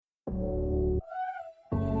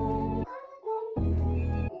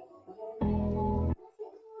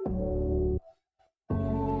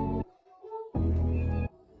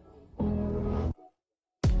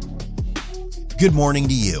Good morning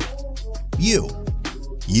to you. You,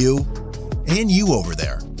 and you over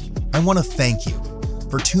there. I want to thank you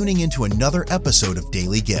for tuning into another episode of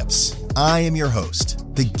Daily Gifts. I am your host,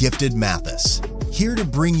 the Gifted Mathis, here to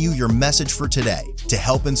bring you your message for today to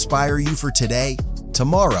help inspire you for today,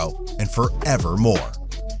 tomorrow, and forevermore.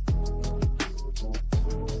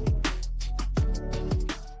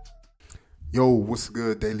 Yo, what's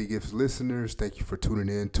good, Daily Gifts listeners? Thank you for tuning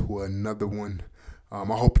in to another one. I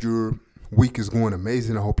hope your week is going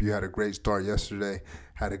amazing. I hope you had a great start yesterday,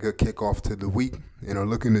 had a good kickoff to the week, and are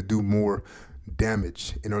looking to do more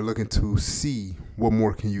damage and are looking to see what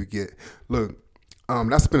more can you get. Look,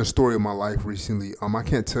 that's been a story of my life recently. I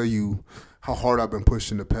can't tell you how hard I've been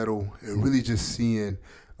pushing the pedal and really just seeing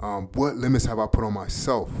what limits have I put on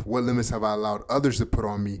myself? What limits have I allowed others to put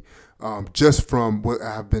on me? Just from what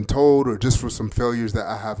I have been told or just for some failures that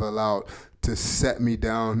I have allowed to set me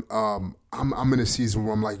down. I'm in a season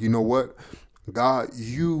where I'm like, you know what? God,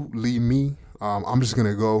 you lead me. I'm just going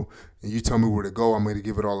to go and you tell me where to go. I'm going to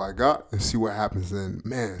give it all I got and see what happens. And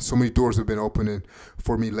man, so many doors have been opening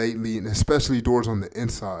for me lately, and especially doors on the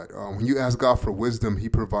inside. When you ask God for wisdom, he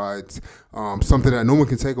provides something that no one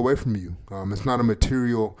can take away from you. It's not a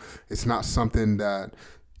material. It's not something that,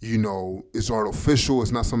 is artificial.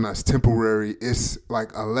 It's not something that's temporary. It's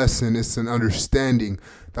like a lesson. It's an understanding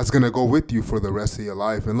that's going to go with you for the rest of your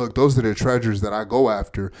life. And look, those are the treasures that I go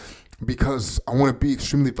after because I want to be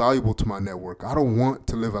extremely valuable to my network. I don't want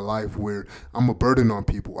to live a life where I'm a burden on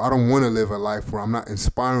people. I don't want to live a life where I'm not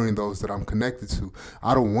inspiring those that I'm connected to.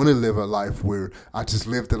 I don't want to live a life where I just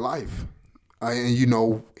live the life. And,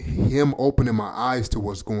 him opening my eyes to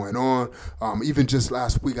what's going on. Even just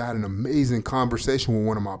last week, I had an amazing conversation with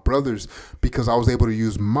one of my brothers because I was able to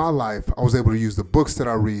use my life. I was able to use the books that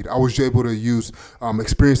I read. I was able to use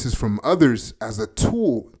experiences from others as a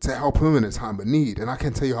tool to help him in a time of need. And I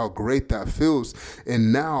can't tell you how great that feels.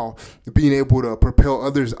 And now being able to propel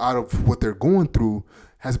others out of what they're going through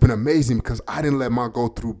has been amazing because I didn't let my go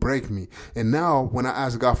through break me. And now when I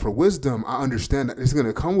ask God for wisdom, I understand that it's going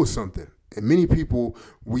to come with something. And many people,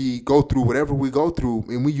 we go through whatever we go through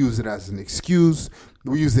and we use it as an excuse.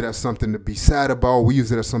 We use it as something to be sad about. We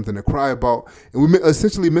use it as something to cry about. And we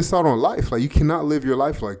essentially miss out on life. Like, you cannot live your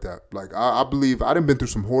life like that. Like, I believe I done been through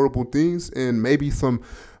some horrible things and maybe some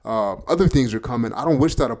other things are coming. I don't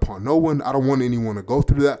wish that upon no one. I don't want anyone to go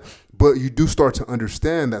through that. But you do start to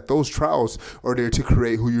understand that those trials are there to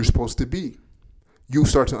create who you're supposed to be. You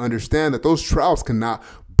start to understand that those trials cannot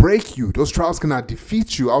break you. Those trials cannot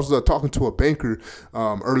defeat you. I was talking to a banker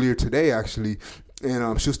earlier today, actually,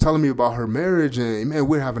 and she was telling me about her marriage, and man,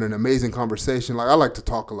 we're having an amazing conversation. Like, I like to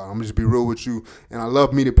talk a lot. I'm gonna just be real with you, and I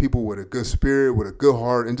love meeting people with a good spirit, with a good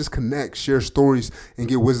heart, and just connect, share stories, and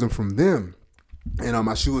get wisdom from them.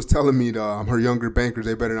 And she was telling me her younger bankers,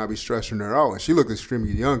 they better not be stressing her out. And she looked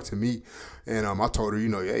extremely young to me. And I told her,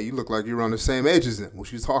 yeah, you look like you're around the same age as them, what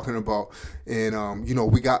she was talking about. And,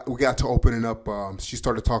 we got to opening up. She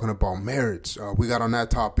started talking about marriage. We got on that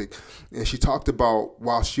topic. And she talked about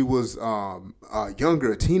while she was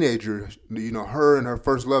younger, a teenager, her and her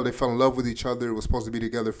first love, they fell in love with each other, was supposed to be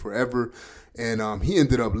together forever. And he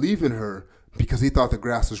ended up leaving her because he thought the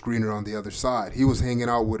grass was greener on the other side. He was hanging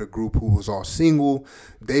out with a group who was all single.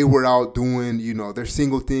 They were out doing, their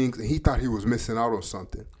single things, and he thought he was missing out on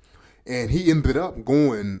something. And he ended up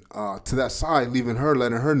going to that side, leaving her,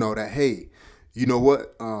 letting her know that, hey, you know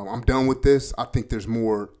what, I'm done with this. I think there's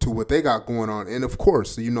more to what they got going on. And of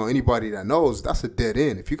course, anybody that knows, that's a dead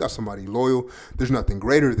end. If you got somebody loyal, there's nothing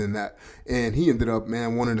greater than that. And he ended up,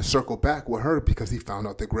 wanting to circle back with her because he found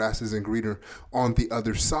out the grass isn't greener on the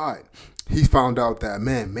other side. He found out that,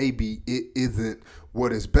 maybe it isn't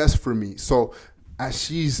what is best for me. So as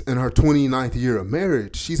she's in her 29th year of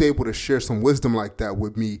marriage, she's able to share some wisdom like that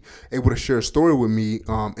with me, able to share a story with me,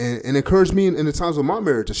 and encourage me in the times of my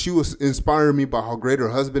marriage. She was inspiring me by how great her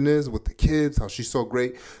husband is with the kids, how she's so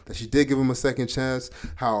great that she did give him a second chance,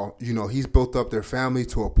 how, he's built up their family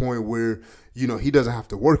to a point where, he doesn't have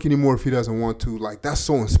to work anymore if he doesn't want to. Like, that's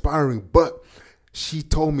so inspiring. But she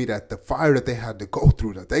told me that the fire that they had to go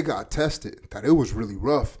through, that they got tested, that it was really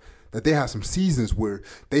rough. that they had some seasons where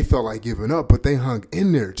they felt like giving up, but they hung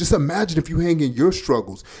in there. Just imagine if you hang in your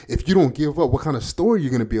struggles, if you don't give up, what kind of story you're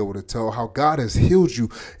going to be able to tell, how God has healed you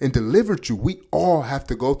and delivered you. We all have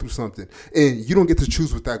to go through something, and you don't get to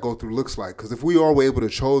choose what that go through looks like. Because if we all were able to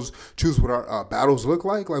choose what our battles look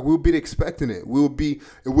like we'll be expecting it. It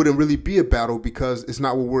wouldn't really be a battle because it's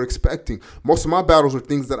not what we're expecting. Most of my battles are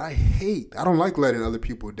things that I hate. I don't like letting other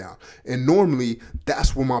people down. And normally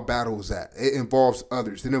that's where my battle is at. It involves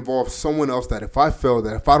others. It involves off someone else that if I fail,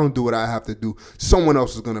 that if I don't do what I have to do, someone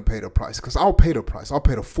else is going to pay the price. Because I'll pay the price. I'll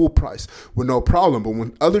pay the full price with no problem. But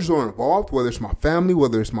when others are involved, whether it's my family,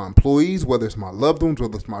 whether it's my employees, whether it's my loved ones,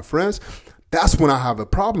 whether it's my friends, that's when I have a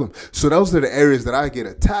problem. So those are the areas that I get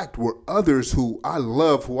attacked, where others who I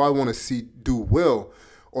love, who I want to see do well,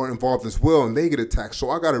 or involved as well, and they get attacked. So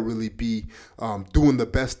I got to really be doing the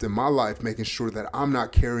best in my life, making sure that I'm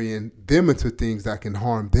not carrying them into things that can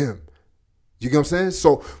harm them. You get what I'm saying?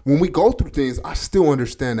 So when we go through things, I still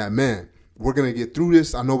understand that, man, we're going to get through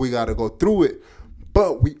this. I know we got to go through it,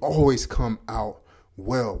 but we always come out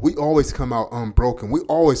well. We always come out unbroken. We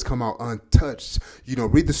always come out untouched.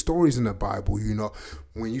 Read the stories in the Bible.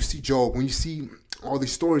 When you see Job, when you see all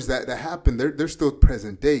these stories that happen, they're still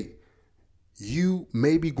present day. You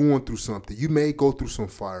may be going through something. You may go through some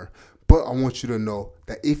fire, but I want you to know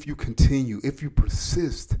that if you continue, if you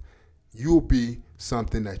persist, you'll be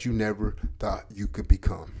something that you never thought you could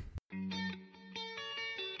become.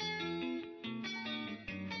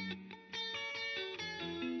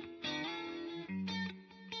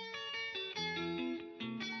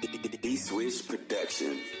 Switch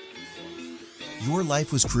Production. Your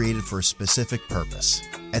life was created for a specific purpose.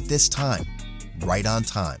 At this time, right on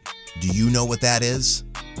time. Do you know what that is?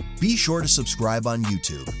 Be sure to subscribe on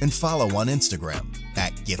YouTube and follow on Instagram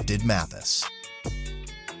 @GiftedMathis.